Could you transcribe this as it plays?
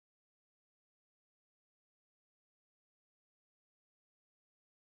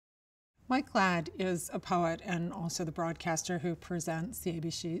Mike Ladd is a poet and also the broadcaster who presents the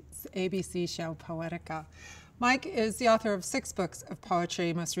ABC show Poetica. Mike is the author of 6 books of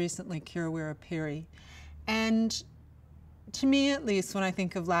poetry, most recently Kirwira Piri. And to me, at least, when I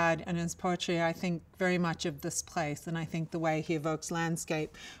think of Ladd and his poetry, I think very much of this place, and I think the way he evokes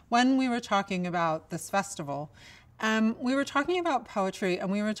landscape. When we were talking about this festival, we were talking about poetry,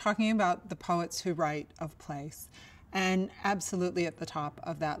 and we were talking about the poets who write of place. And absolutely at the top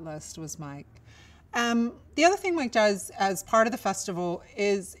of that list was Mike. The other thing Mike does as part of the festival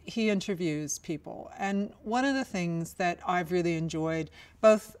is he interviews people. And one of the things that I've really enjoyed,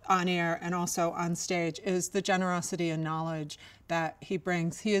 both on air and also on stage, is the generosity and knowledge that he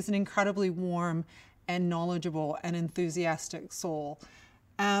brings. He is an incredibly warm and knowledgeable and enthusiastic soul.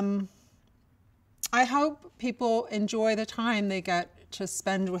 I hope people enjoy the time they get to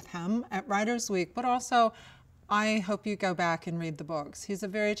spend with him at Writers' Week, but also I hope you go back and read the books. He's a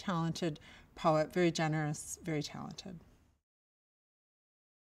very talented poet, very generous, very talented.